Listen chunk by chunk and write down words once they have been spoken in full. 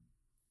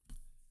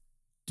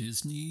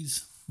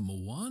Disney's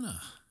Moana,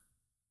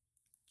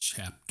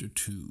 Chapter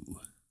 2.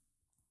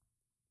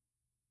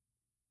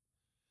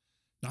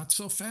 Not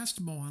so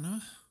fast,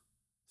 Moana,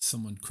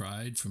 someone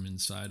cried from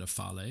inside a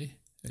fale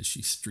as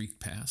she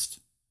streaked past.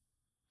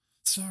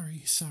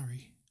 Sorry,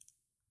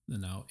 the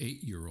now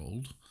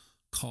 8-year-old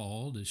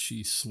called as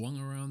she swung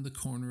around the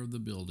corner of the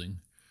building,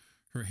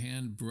 her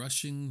hand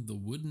brushing the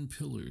wooden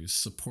pillars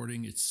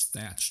supporting its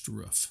thatched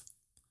roof.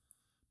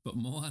 But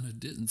Moana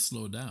didn't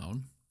slow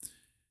down.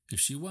 If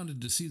she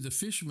wanted to see the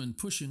fishermen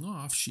pushing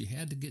off, she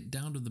had to get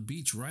down to the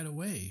beach right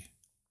away.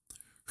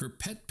 Her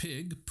pet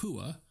pig,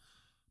 Pua,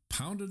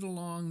 pounded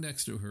along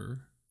next to her,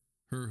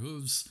 her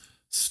hooves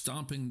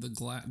stomping the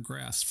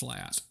grass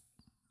flat.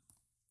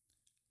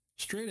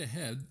 Straight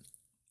ahead,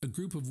 a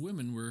group of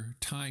women were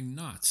tying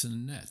knots in a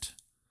net.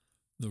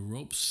 The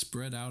ropes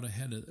spread out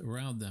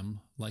around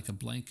them like a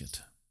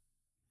blanket.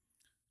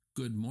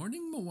 Good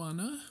morning,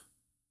 Moana,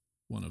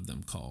 one of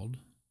them called.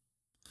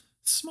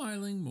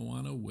 Smiling,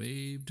 Moana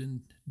waved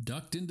and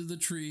ducked into the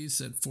trees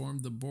that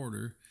formed the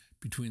border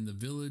between the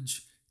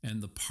village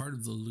and the part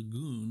of the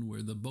lagoon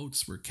where the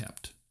boats were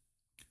kept.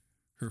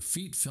 Her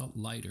feet felt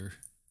lighter,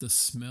 the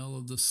smell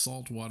of the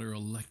salt water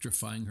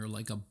electrifying her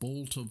like a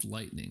bolt of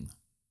lightning.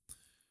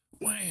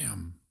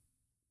 Wham!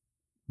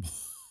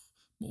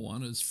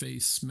 Moana's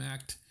face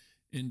smacked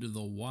into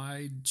the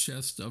wide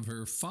chest of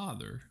her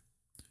father,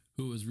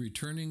 who was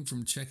returning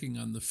from checking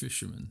on the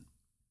fishermen.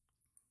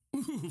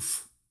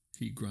 Oof!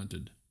 He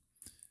grunted,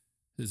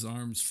 his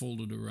arms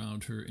folded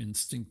around her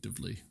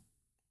instinctively.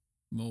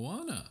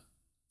 Moana,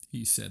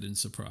 he said in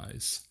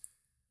surprise.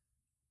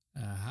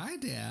 Hi,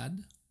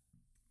 Dad,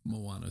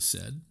 Moana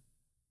said.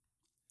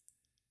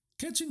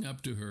 Catching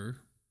up to her,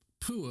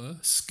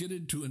 Pua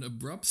skidded to an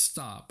abrupt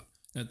stop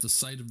at the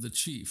sight of the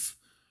chief,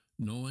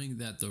 knowing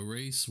that the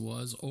race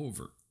was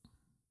over.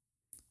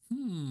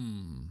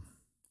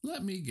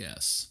 Let me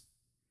guess.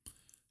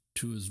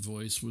 Tua's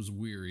voice was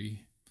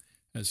weary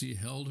as he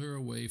held her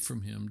away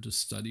from him to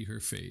study her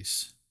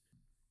face.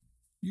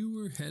 You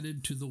were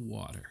headed to the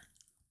water.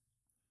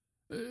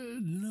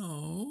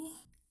 No,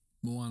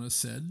 Moana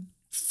said,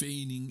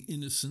 feigning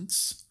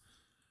innocence.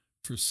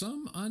 For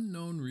some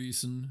unknown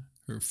reason,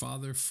 her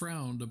father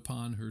frowned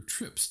upon her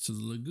trips to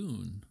the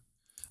lagoon.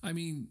 I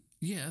mean,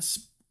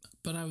 yes,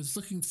 but I was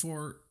looking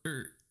for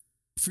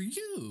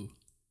you.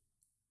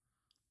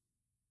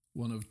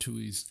 One of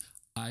Tui's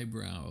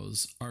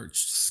eyebrows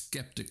arched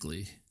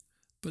skeptically,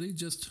 but he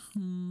just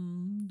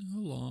hummed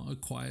along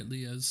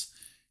quietly as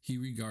he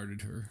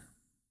regarded her.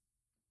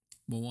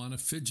 Moana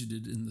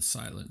fidgeted in the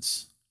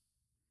silence.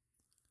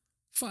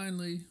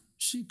 Finally,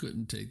 she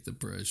couldn't take the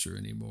pressure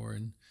anymore,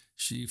 and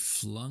she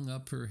flung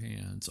up her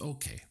hands.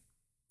 Okay,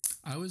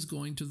 I was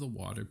going to the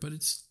water, but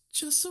it's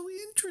just so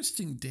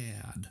interesting,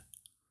 Dad,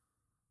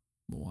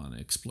 Moana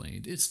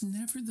explained. It's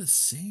never the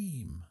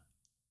same.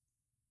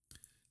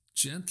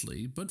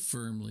 Gently but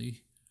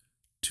firmly,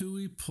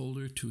 Tui pulled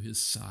her to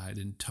his side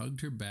and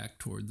tugged her back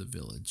toward the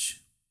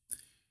village.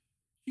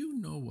 You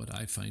know what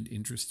I find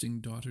interesting,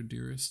 daughter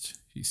dearest,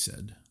 he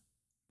said.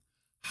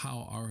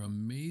 How our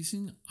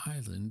amazing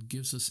island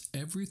gives us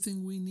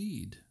everything we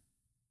need.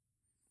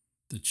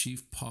 The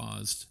chief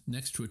paused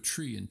next to a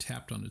tree and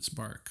tapped on its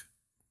bark.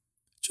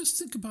 Just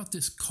think about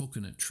this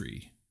coconut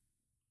tree.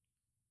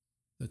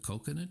 The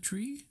coconut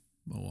tree?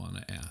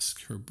 Moana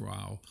asked, her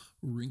brow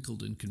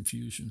wrinkled in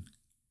confusion.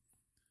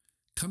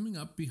 Coming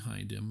up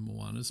behind him,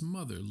 Moana's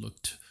mother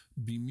looked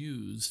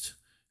bemused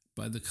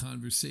by the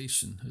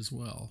conversation as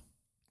well.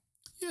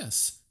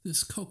 Yes,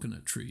 this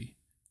coconut tree,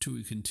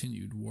 Tui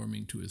continued,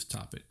 warming to his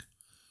topic.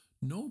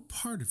 No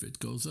part of it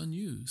goes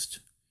unused.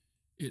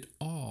 It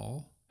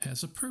all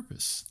has a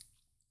purpose.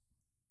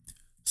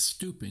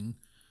 Stooping,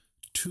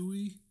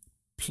 Tui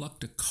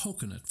plucked a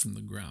coconut from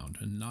the ground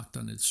and knocked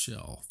on its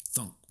shell.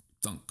 Thunk,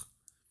 thunk.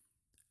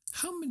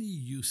 How many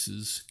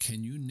uses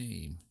can you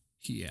name?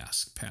 He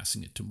asked,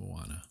 passing it to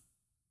Moana.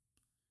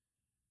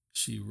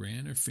 She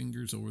ran her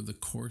fingers over the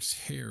coarse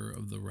hair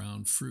of the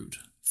round fruit,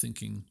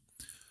 thinking,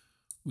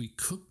 we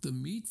cook the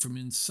meat from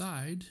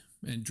inside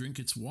and drink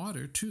its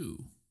water,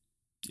 too.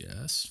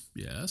 Yes,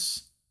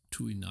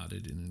 Tui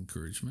nodded in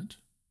encouragement.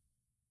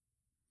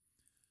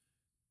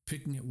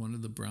 Picking at one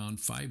of the brown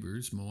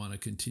fibers, Moana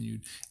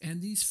continued,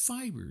 and these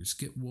fibers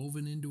get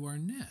woven into our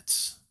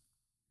nets.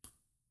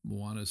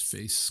 Moana's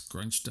face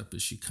scrunched up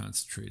as she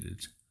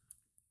concentrated.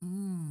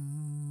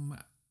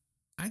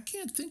 I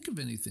can't think of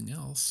anything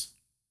else.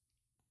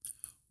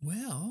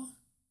 Well,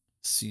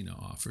 Sina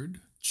offered,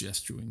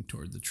 gesturing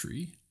toward the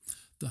tree,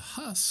 the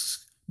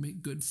husks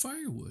make good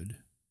firewood.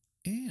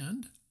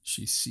 And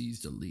she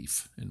seized a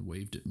leaf and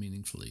waved it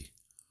meaningfully.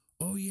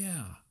 Oh,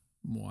 yeah,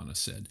 Moana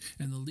said,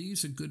 and the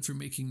leaves are good for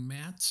making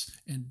mats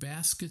and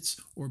baskets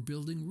or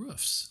building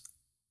roofs.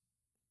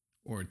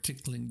 Or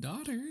tickling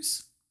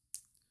daughters,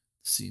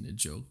 Sina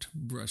joked,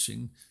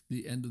 brushing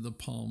the end of the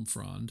palm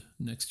frond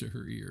next to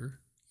her ear.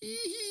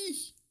 Ee!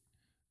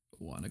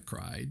 Moana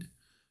cried,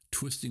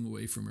 twisting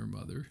away from her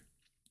mother.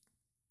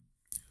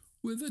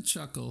 With a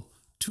chuckle,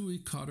 Tui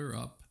caught her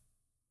up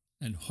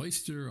and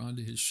hoisted her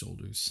onto his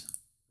shoulders.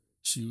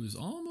 She was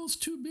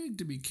almost too big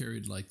to be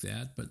carried like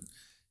that, but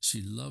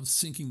she loved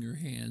sinking her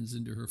hands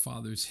into her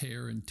father's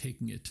hair and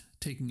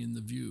taking in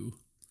the view.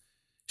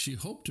 She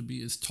hoped to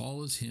be as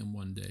tall as him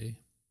one day.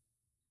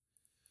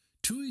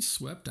 Tui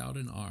swept out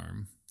an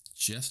arm,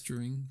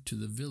 gesturing to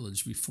the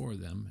village before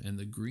them and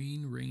the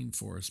green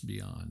rainforest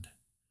beyond.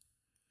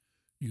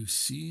 You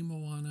see,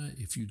 Moana,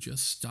 if you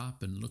just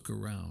stop and look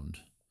around,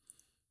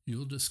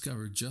 you'll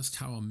discover just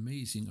how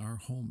amazing our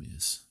home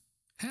is.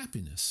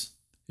 Happiness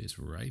is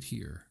right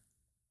here.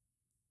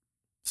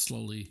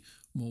 Slowly,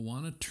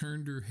 Moana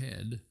turned her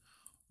head,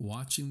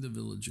 watching the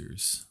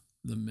villagers,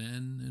 the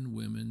men and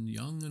women,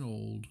 young and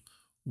old,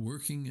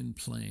 working and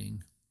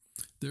playing,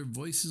 their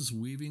voices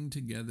weaving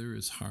together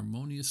as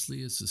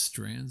harmoniously as the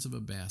strands of a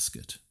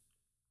basket.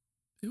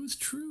 It was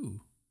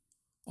true.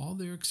 All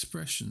their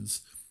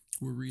expressions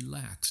were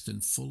relaxed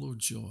and full of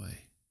joy.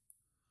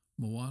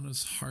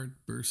 Moana's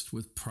heart burst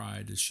with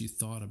pride as she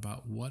thought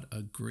about what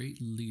a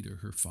great leader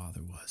her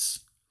father was.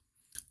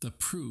 The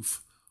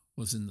proof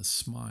was in the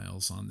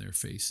smiles on their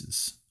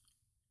faces.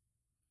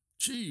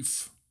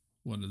 Chief,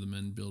 one of the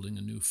men building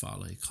a new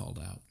fale called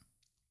out.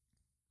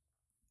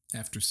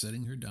 After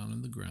setting her down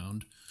on the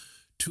ground,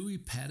 Tui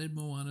patted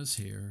Moana's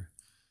hair,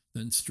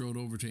 then strode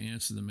over to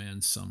answer the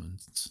man's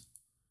summons.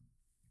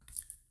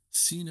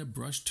 Sina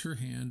brushed her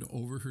hand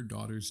over her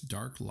daughter's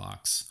dark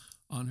locks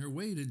on her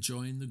way to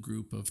join the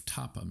group of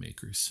tapa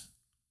makers.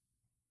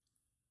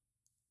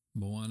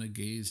 Moana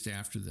gazed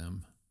after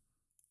them,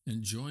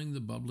 enjoying the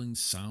bubbling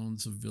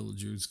sounds of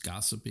villagers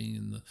gossiping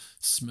and the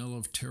smell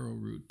of taro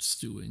root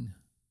stewing.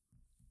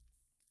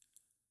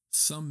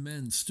 Some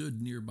men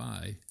stood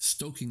nearby,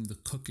 stoking the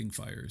cooking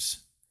fires.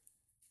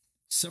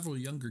 Several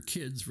younger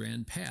kids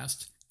ran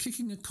past,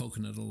 kicking a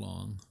coconut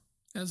along.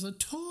 As a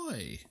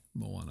toy,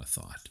 Moana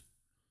thought,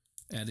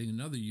 adding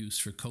another use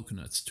for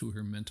coconuts to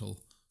her mental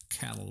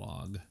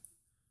catalog.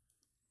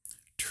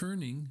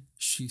 Turning,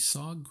 she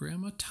saw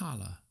Gramma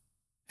Tala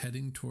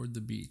heading toward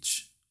the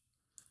beach.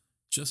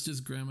 Just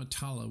as Gramma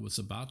Tala was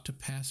about to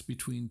pass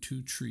between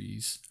two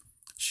trees,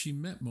 she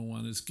met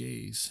Moana's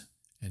gaze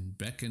and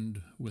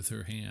beckoned with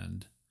her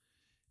hand,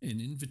 an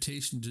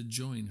invitation to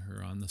join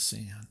her on the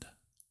sand.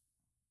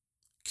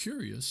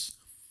 Curious,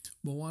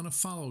 Moana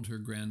followed her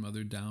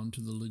grandmother down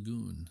to the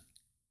lagoon.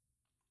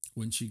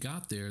 When she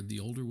got there, the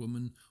older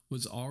woman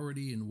was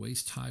already in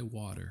waist-high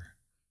water,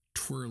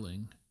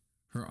 twirling,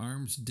 her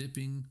arms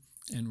dipping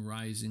and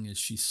rising as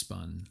she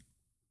spun.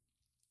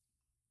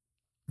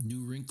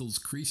 New wrinkles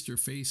creased her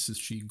face as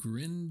she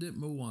grinned at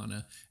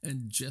Moana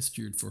and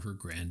gestured for her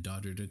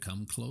granddaughter to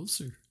come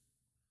closer.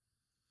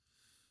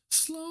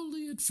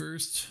 Slowly at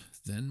first,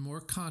 then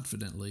more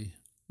confidently,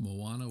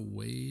 Moana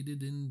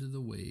waded into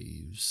the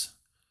waves,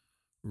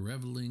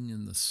 reveling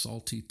in the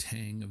salty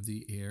tang of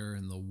the air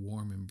and the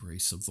warm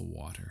embrace of the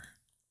water.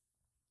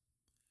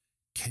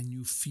 Can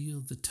you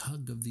feel the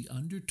tug of the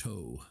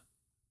undertow?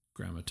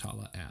 Gramma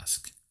Tala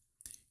asked.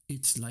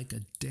 It's like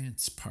a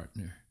dance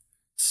partner,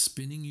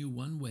 spinning you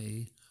one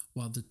way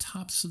while the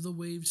tops of the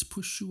waves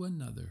push you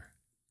another.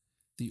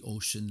 The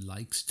ocean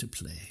likes to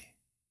play.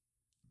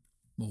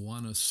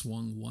 Moana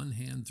swung one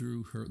hand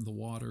through the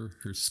water,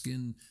 her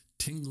skin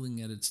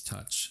tingling at its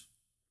touch.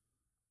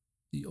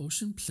 The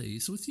ocean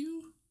plays with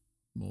you?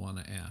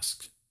 Moana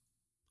asked.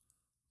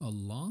 A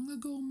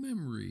long-ago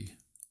memory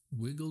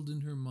wiggled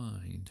in her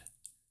mind.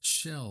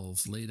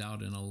 Shells laid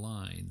out in a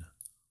line.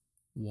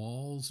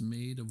 Walls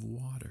made of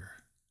water.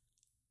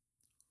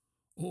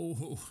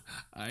 Oh,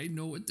 I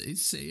know what they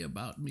say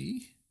about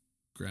me,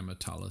 Gramma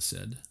Tala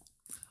said.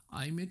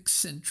 I'm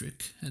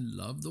eccentric and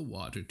love the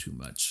water too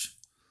much.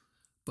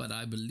 But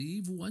I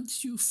believe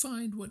once you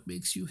find what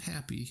makes you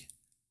happy,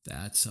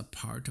 that's a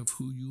part of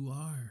who you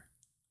are.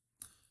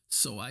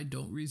 So I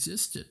don't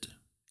resist it,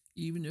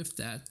 even if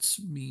that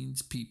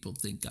means people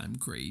think I'm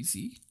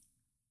crazy.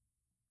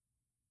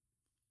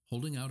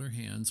 Holding out her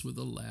hands with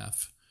a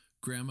laugh,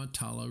 Gramma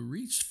Tala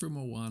reached for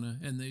Moana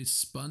and they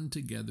spun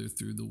together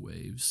through the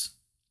waves.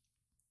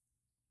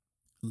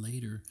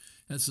 Later,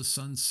 as the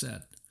sun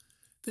set,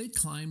 they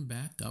climbed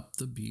back up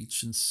the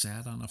beach and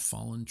sat on a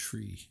fallen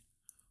tree,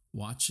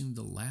 watching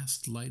the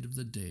last light of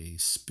the day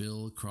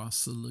spill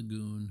across the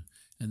lagoon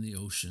and the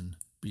ocean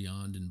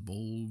beyond in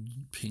bold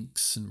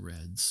pinks and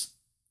reds.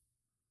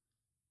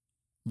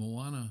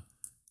 Moana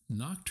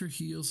knocked her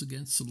heels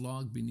against the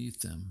log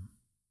beneath them.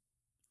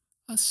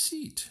 A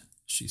seat,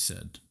 she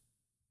said.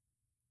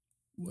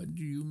 What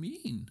do you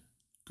mean?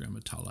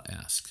 Gramma Tala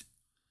asked.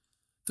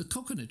 The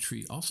coconut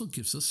tree also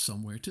gives us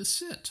somewhere to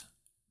sit,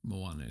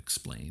 Moana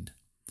explained.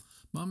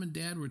 Mom and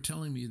Dad were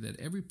telling me that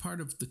every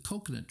part of the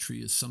coconut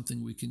tree is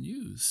something we can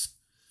use,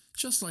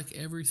 just like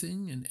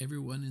everything and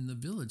everyone in the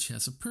village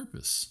has a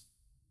purpose.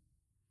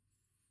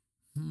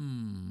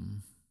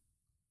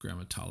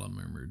 Gramma Tala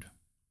murmured.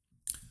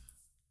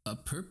 A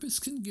purpose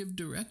can give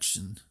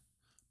direction,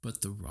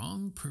 but the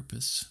wrong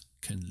purpose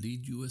can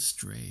lead you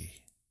astray.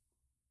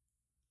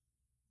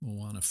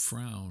 Moana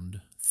frowned,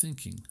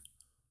 thinking,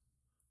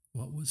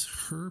 what was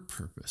her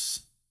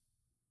purpose?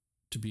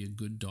 To be a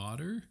good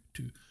daughter?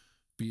 To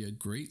be a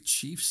great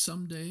chief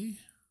someday?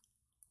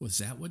 Was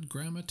that what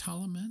Gramma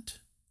Tala meant?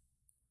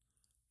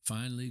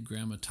 Finally,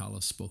 Gramma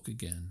Tala spoke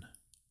again.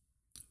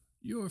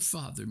 Your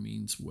father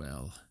means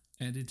well,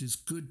 and it is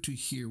good to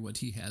hear what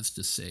he has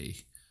to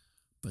say,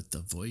 but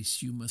the voice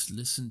you must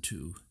listen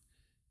to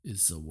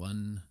is the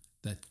one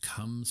that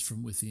comes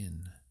from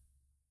within.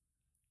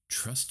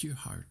 Trust your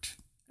heart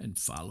and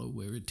follow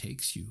where it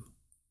takes you.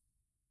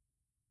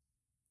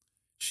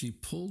 She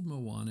pulled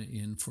Moana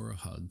in for a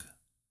hug,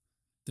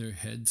 their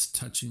heads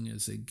touching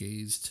as they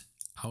gazed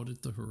out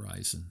at the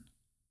horizon.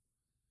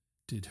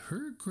 Did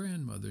her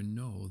grandmother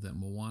know that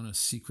Moana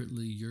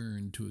secretly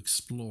yearned to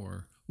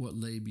explore what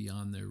lay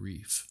beyond their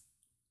reef?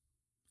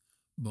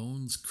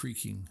 Bones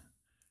creaking,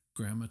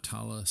 Gramma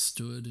Tala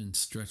stood and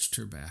stretched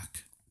her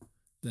back,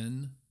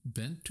 then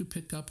bent to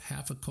pick up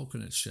half a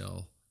coconut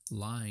shell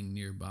lying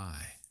nearby.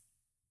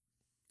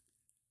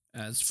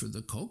 As for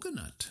the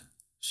coconut,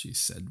 she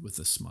said with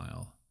a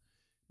smile,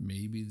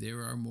 maybe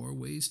there are more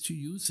ways to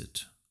use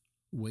it,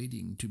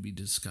 waiting to be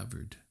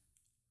discovered.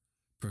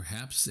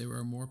 Perhaps there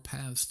are more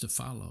paths to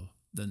follow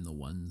than the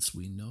ones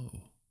we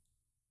know.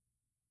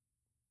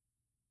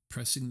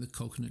 Pressing the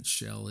coconut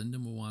shell into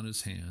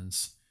Moana's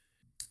hands,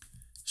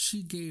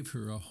 she gave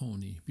her a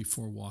honi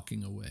before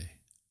walking away.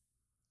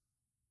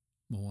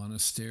 Moana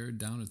stared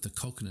down at the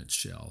coconut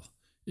shell,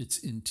 its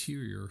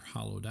interior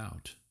hollowed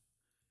out.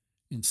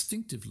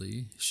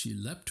 Instinctively, she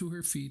leapt to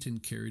her feet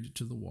and carried it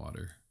to the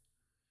water.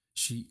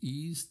 She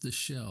eased the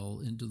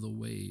shell into the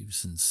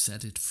waves and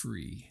set it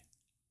free.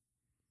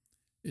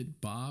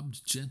 It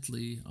bobbed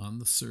gently on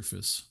the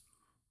surface,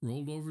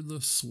 rolled over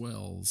the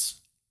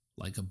swells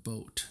like a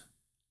boat.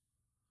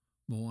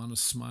 Moana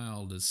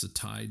smiled as the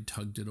tide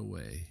tugged it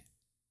away.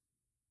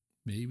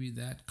 Maybe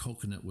that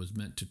coconut was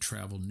meant to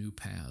travel new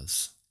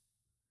paths.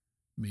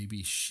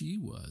 Maybe she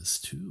was,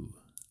 too.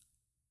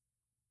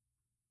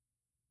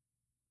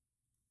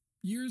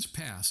 Years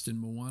passed and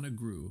Moana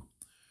grew.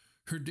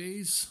 Her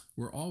days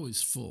were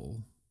always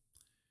full.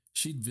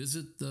 She'd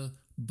visit the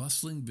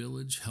bustling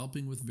village,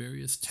 helping with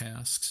various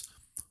tasks,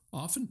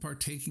 often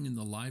partaking in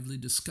the lively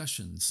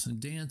discussions and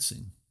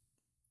dancing,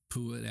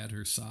 Pua at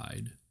her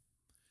side.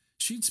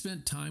 She'd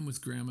spent time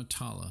with Gramma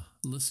Tala,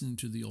 listening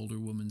to the older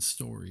woman's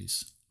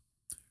stories.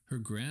 Her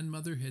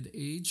grandmother had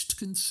aged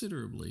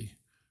considerably,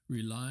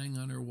 relying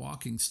on her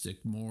walking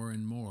stick more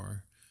and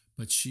more,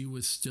 but she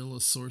was still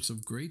a source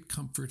of great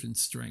comfort and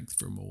strength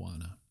for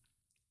Moana.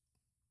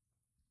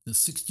 The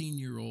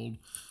 16-year-old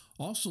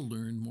also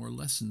learned more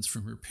lessons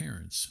from her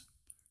parents,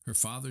 her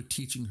father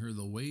teaching her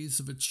the ways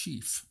of a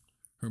chief,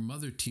 her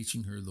mother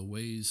teaching her the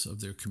ways of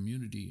their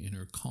community in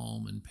her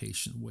calm and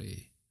patient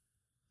way.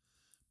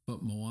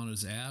 But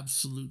Moana's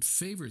absolute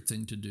favorite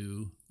thing to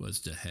do was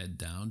to head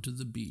down to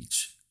the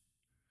beach.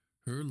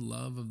 Her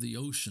love of the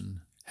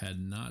ocean had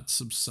not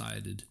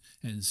subsided,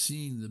 and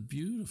seeing the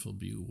beautiful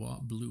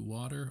blue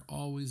water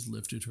always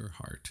lifted her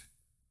heart.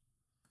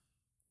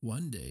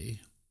 One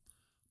day,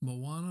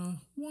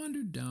 Moana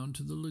wandered down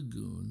to the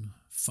lagoon,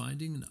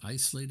 finding an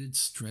isolated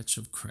stretch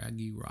of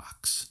craggy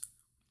rocks.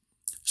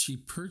 She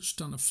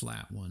perched on a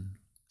flat one,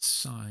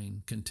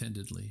 sighing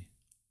contentedly.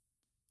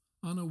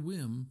 On a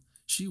whim,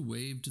 she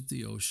waved at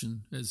the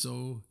ocean as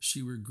though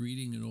she were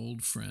greeting an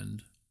old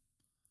friend.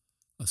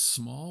 A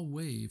small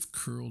wave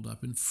curled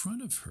up in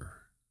front of her.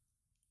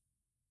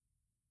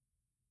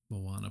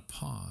 Moana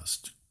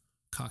paused,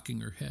 cocking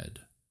her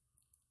head.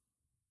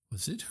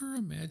 Was it her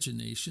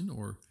imagination,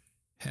 or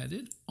had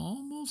it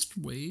almost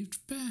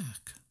waved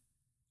back?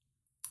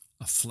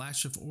 A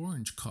flash of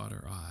orange caught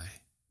her eye.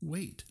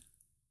 Wait,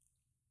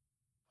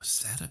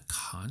 was that a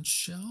conch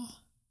shell?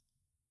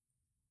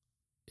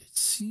 It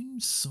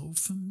seemed so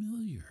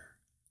familiar.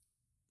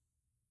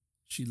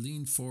 She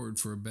leaned forward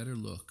for a better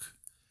look,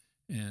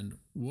 and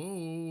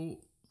whoa,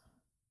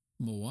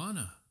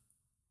 Moana!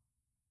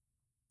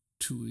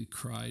 Tui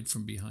cried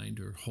from behind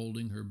her,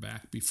 holding her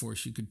back before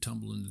she could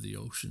tumble into the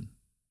ocean.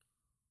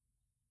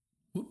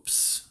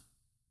 Whoops,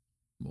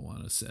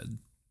 Moana said.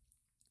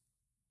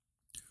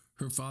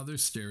 Her father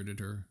stared at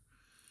her,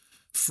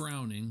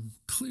 frowning,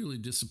 clearly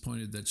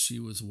disappointed that she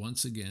was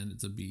once again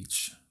at the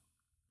beach.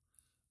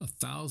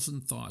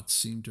 1,000 thoughts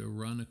seemed to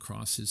run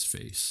across his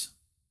face.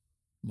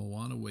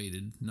 Moana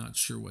waited, not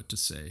sure what to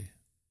say.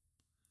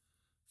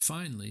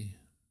 Finally,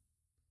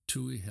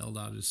 Tui held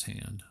out his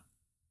hand.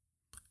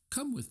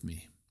 Come with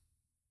me.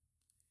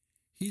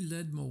 He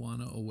led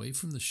Moana away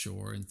from the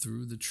shore and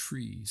through the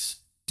trees,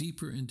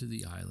 deeper into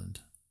the island.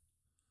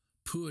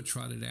 Pua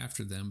trotted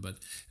after them, but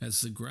as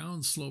the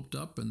ground sloped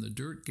up and the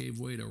dirt gave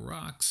way to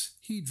rocks,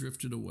 he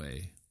drifted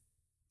away.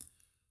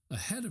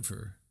 Ahead of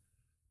her,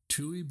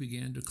 Tui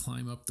began to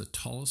climb up the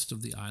tallest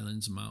of the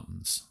island's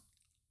mountains.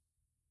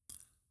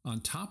 On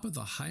top of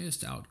the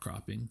highest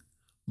outcropping,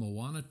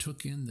 Moana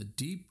took in the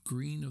deep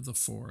green of the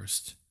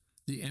forest,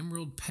 the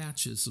emerald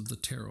patches of the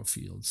taro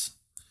fields,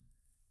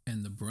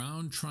 and the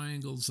brown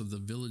triangles of the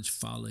village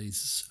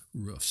fale's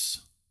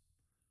roofs.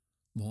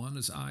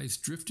 Moana's eyes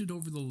drifted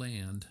over the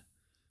land,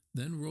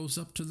 then rose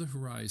up to the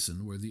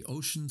horizon where the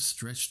ocean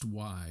stretched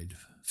wide,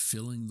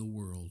 filling the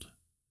world.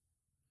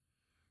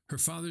 Her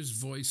father's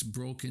voice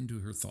broke into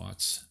her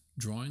thoughts,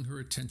 drawing her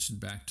attention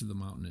back to the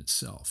mountain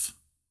itself.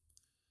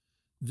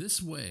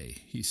 "This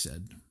way," he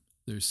said.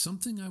 "There's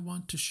something I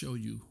want to show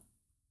you."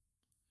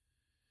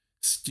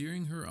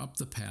 Steering her up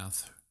the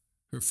path,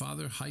 her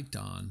father hiked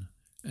on,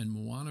 and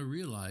Moana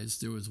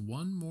realized there was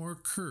one more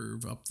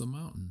curve up the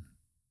mountain.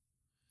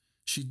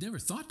 She'd never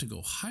thought to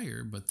go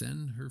higher, but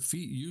then her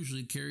feet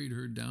usually carried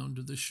her down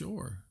to the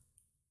shore.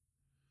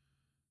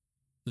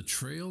 The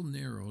trail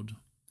narrowed,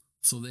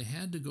 so they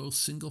had to go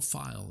single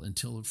file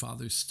until her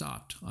father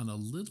stopped on a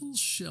little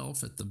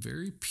shelf at the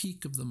very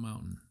peak of the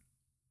mountain.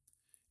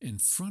 In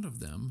front of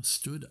them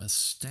stood a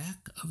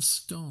stack of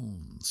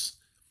stones,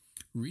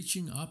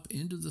 reaching up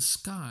into the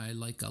sky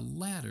like a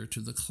ladder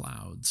to the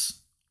clouds.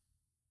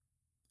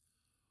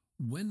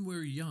 When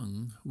we're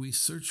young, we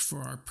search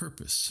for our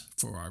purpose,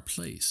 for our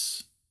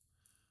place.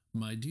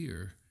 My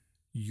dear,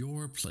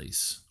 your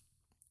place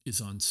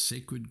is on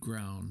sacred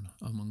ground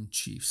among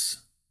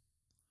chiefs.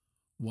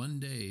 One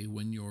day,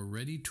 when you're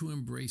ready to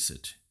embrace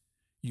it,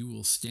 you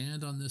will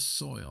stand on this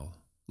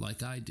soil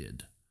like I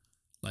did,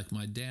 like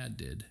my dad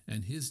did,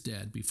 and his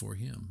dad before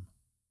him,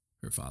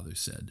 her father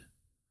said.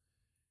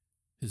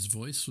 His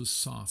voice was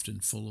soft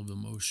and full of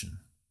emotion.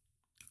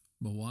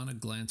 Moana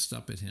glanced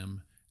up at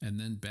him and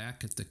then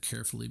back at the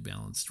carefully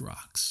balanced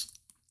rocks.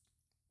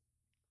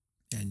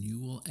 "And you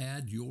will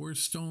add your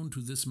stone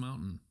to this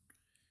mountain,"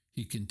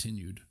 he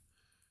continued,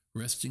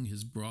 resting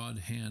his broad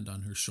hand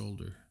on her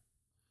shoulder.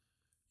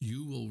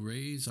 "You will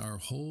raise our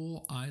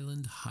whole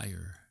island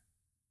higher.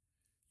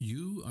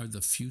 You are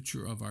the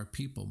future of our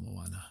people,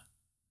 Moana,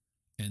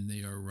 and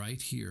they are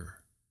right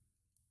here,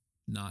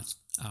 not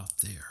out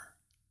there."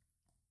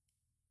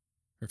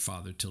 Her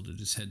father tilted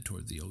his head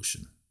toward the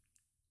ocean.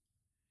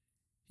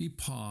 He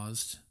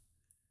paused,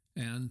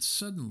 and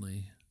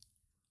suddenly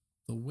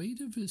the weight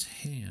of his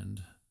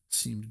hand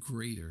seemed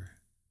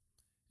greater,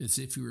 as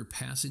if he were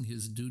passing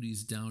his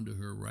duties down to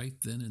her right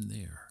then and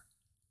there.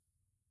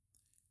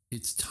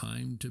 "It's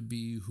time to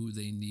be who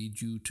they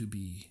need you to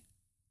be."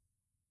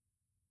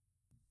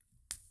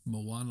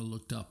 Moana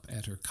looked up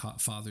at her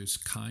father's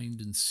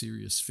kind and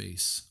serious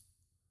face.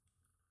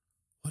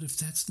 "What if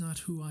that's not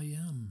who I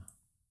am?"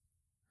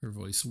 Her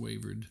voice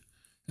wavered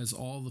as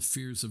all the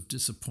fears of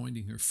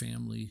disappointing her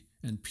family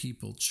and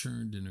people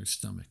churned in her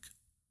stomach.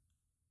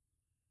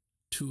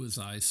 Tua's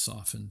eyes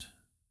softened.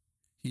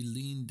 He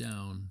leaned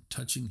down,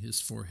 touching his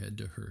forehead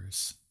to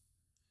hers.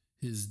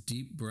 His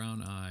deep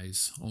brown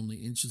eyes,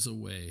 only inches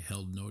away,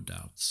 held no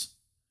doubts.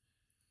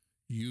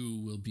 "You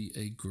will be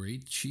a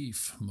great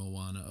chief,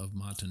 Moana of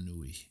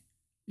Motunui,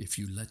 if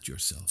you let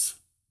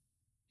yourself,"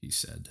 he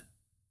said.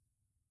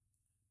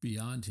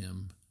 Beyond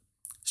him,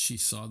 she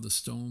saw the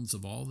stones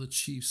of all the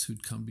chiefs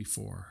who'd come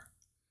before,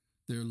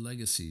 their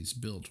legacies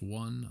built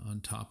one on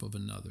top of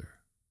another.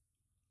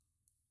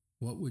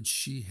 What would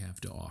she have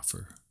to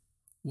offer?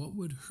 What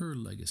would her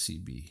legacy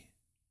be?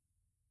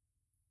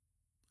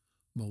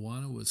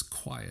 Moana was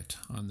quiet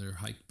on their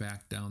hike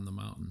back down the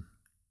mountain.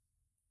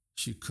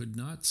 She could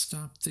not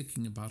stop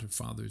thinking about her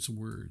father's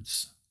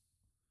words.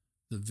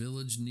 The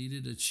village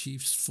needed a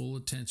chief's full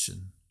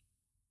attention.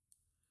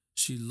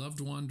 She loved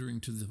wandering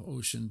to the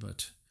ocean,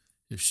 but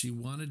if she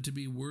wanted to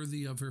be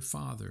worthy of her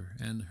father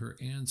and her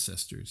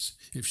ancestors,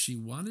 if she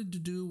wanted to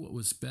do what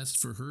was best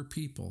for her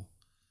people,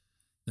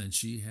 then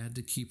she had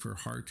to keep her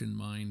heart and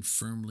mind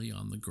firmly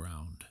on the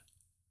ground.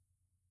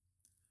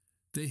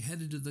 They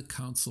headed to the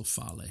council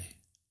fale.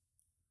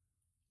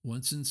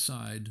 Once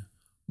inside,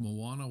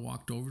 Moana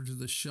walked over to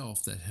the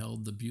shelf that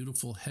held the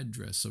beautiful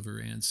headdress of her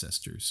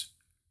ancestors,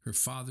 her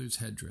father's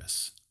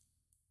headdress.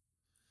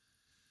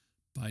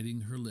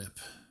 Biting her lip,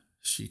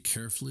 she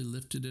carefully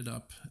lifted it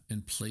up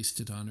and placed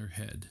it on her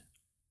head.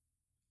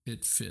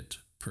 It fit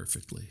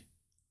perfectly.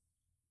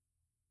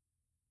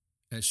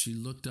 As she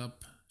looked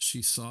up,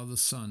 she saw the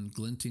sun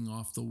glinting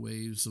off the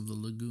waves of the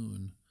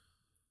lagoon,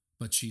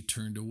 but she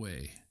turned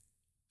away,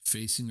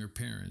 facing her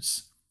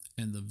parents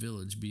and the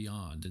village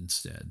beyond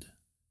instead.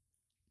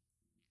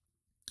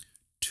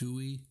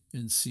 Tui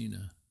and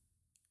Sina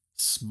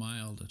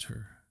smiled at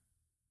her,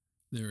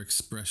 their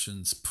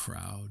expressions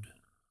proud.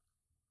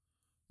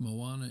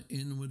 Moana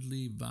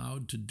inwardly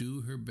vowed to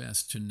do her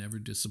best to never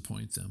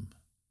disappoint them.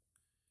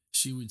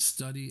 She would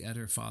study at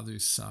her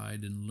father's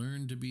side and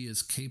learn to be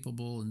as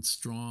capable and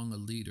strong a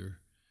leader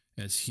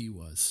as he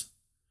was,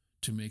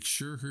 to make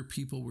sure her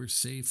people were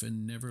safe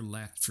and never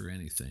lacked for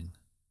anything.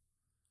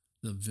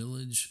 The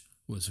village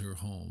was her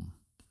home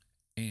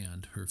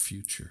and her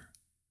future.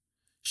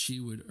 She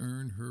would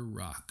earn her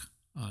rock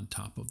on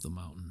top of the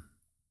mountain.